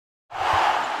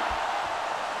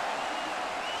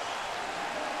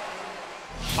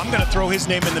I'm going to throw his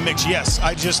name in the mix. Yes,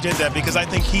 I just did that because I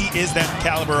think he is that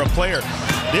caliber of player.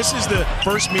 This is the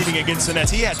first meeting against the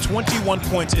Nets. He had 21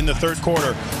 points in the third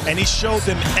quarter, and he showed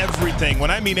them everything.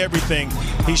 When I mean everything,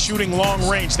 he's shooting long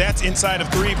range. That's inside of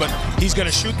three, but he's going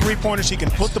to shoot three-pointers. He can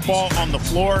put the ball on the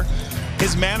floor.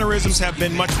 His mannerisms have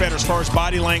been much better as far as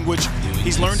body language.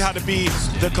 He's learned how to be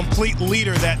the complete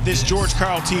leader that this George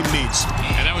Karl team needs.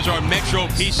 And that was our Metro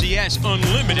PCS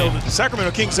Unlimited. You know, the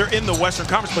Sacramento Kings, they're in the Western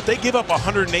Conference, but they give up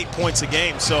 108 points a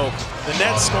game. So the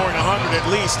Nets scoring 100 at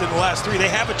least in the last three. They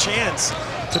have a chance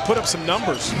to put up some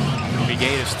numbers. He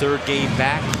gained his third game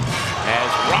back as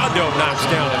Rondo knocks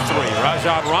down a three.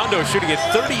 Rajon Rondo shooting at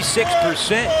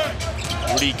 36%.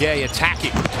 Rudy Gay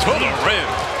attacking to the rim.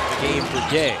 The game for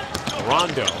Gay.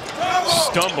 Rondo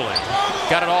stumbling.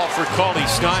 Got it all for Cauley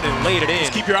Stein and laid it in.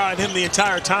 Just keep your eye on him the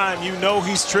entire time. You know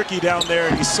he's tricky down there,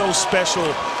 and he's so special.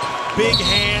 Big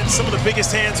hands, some of the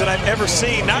biggest hands that I've ever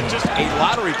seen. Not just a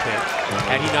lottery pick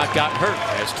had he not gotten hurt.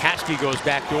 As Caskey goes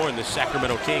backdoor and the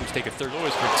Sacramento Kings take a third.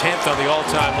 Lewis for 10th on the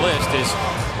all-time list is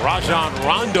Rajon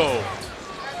Rondo.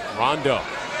 Rondo,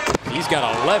 he's got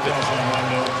 11.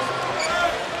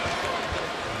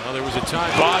 There was a time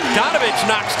Bogdanovich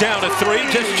knocks down a three,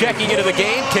 just checking into the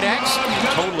game, connects.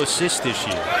 Total assists this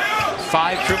year,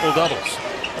 5 triple-doubles.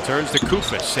 Turns to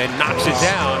Kufis and knocks it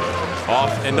down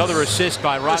off another assist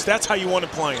by Ross. That's how you want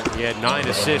to play him. He had 9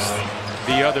 assists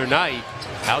the other night.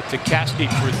 Out to Caskey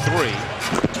for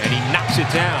 3, and he knocks it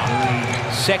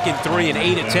down. Second 3 in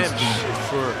 8 attempts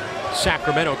for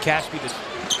Sacramento. Caskey just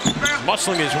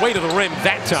muscling his way to the rim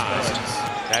that time.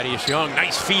 Thaddeus Young,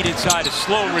 nice feed inside is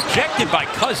slow, rejected by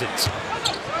Cousins.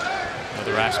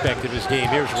 Another aspect of his game.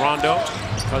 Here's Rondo.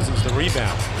 Cousins the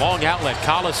rebound. Long outlet,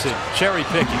 Collison cherry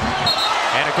picking.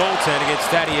 And a goaltend against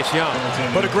Thaddeus Young.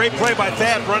 But a great play by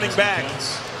Thad running back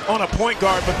on a point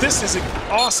guard. But this is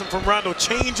awesome from Rondo.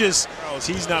 Changes.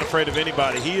 He's not afraid of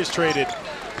anybody. He has traded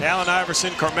Allen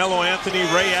Iverson, Carmelo Anthony,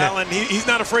 Ray Allen. He's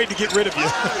not afraid to get rid of you.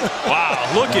 Wow,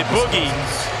 look at Boogie.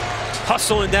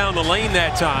 Hustling down the lane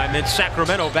that time, and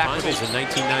Sacramento back in 1996.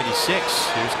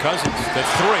 Here's Cousins, the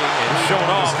three, and shown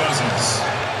off.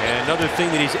 And another thing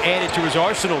that he's added to his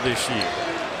arsenal this year,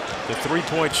 the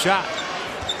three-point shot.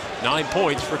 9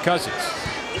 points for Cousins.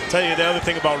 I'll tell you, the other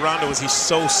thing about Rondo is he's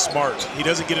so smart. He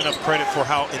doesn't get enough credit for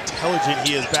how intelligent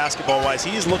he is basketball-wise.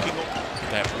 He is looking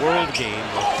that world game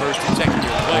with first and second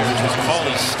year players is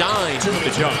Cauley Stein with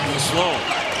the jump. Sloan.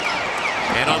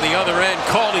 And on the other end,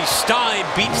 Cauley Stein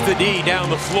beats the D down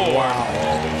the floor.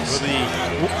 With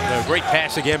the great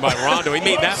pass again by Rondo. He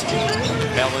made that one.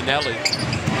 Bellinelli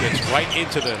gets right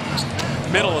into the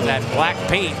middle of that black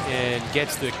paint and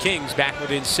gets the Kings back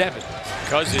within 7.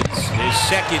 Cousins, his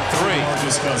second 3.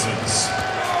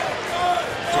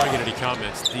 Before I get any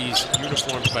comments, these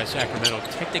uniforms by Sacramento,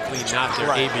 technically not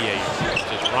their ABA uniforms.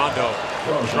 Just Rondo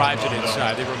drives it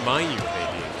inside. They remind you of ABA.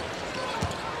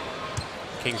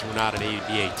 Kings were not an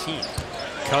ABA team.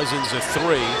 Cousins a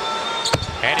 3,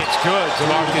 and it's good.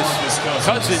 DeMarcus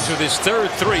Cousins with his third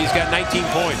 3. He's got 19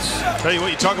 points. Tell you what,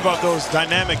 you talk about those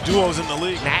dynamic duos in the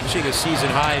league. Matching a season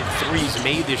high threes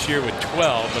made this year with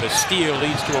 12, but a steal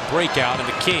leads to a breakout, and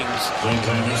the Kings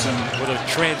with a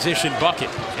transition bucket.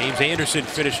 James Anderson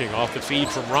finishing off the feed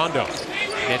from Rondo.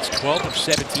 That's 12 of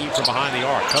 17 from behind the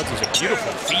arc. Cousins a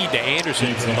beautiful feed to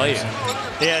Anderson for the layup.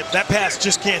 Yeah, that pass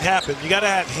just can't happen. You got to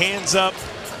have hands up.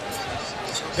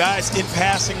 Guys in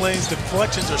passing lanes,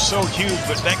 deflections are so huge,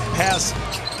 but that pass.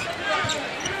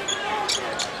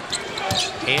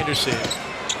 Anderson.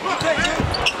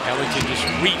 Ellington just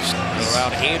reached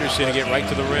around Anderson to get right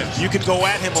to the rim. You can go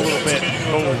at him a little bit.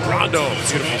 Oh, Rondo.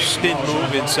 Beautiful spin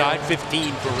move inside.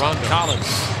 15 for Rondo.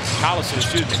 Collison,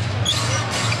 excuse me.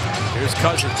 Here's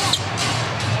Cousins.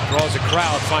 Draws a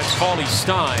crowd, finds Cauley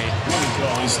Stein.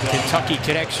 Kentucky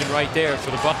connection right there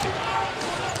for the bucket.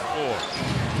 4.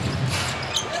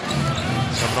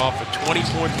 Coming off a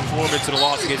 20-point performance in a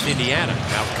loss against Indiana.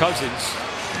 Now Cousins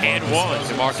and 1.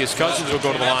 DeMarcus Cousins will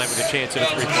go to the line with a chance at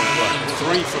a 3-point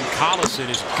play. 3 from Collison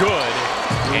is good.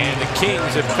 And the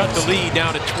Kings have cut the lead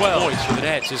down to 12 points for the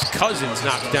Nets as Cousins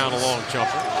knocks down a long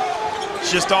jumper.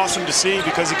 It's just awesome to see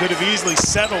because he could have easily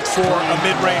settled for a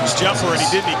mid-range jumper, and he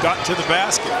didn't. He got to the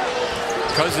basket.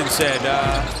 Cousins said,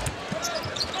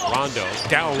 Rondo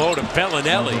down low to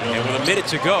Bellinelli, and with a minute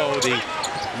to go, the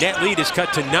net lead is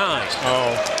cut to 9.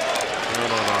 Oh.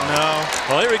 No.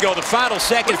 Well, here we go. The final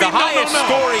seconds. The highest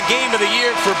scoring game of the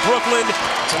year for Brooklyn.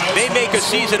 They make a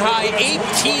season high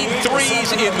 18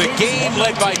 threes in the game,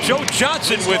 led by Joe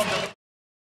Johnson with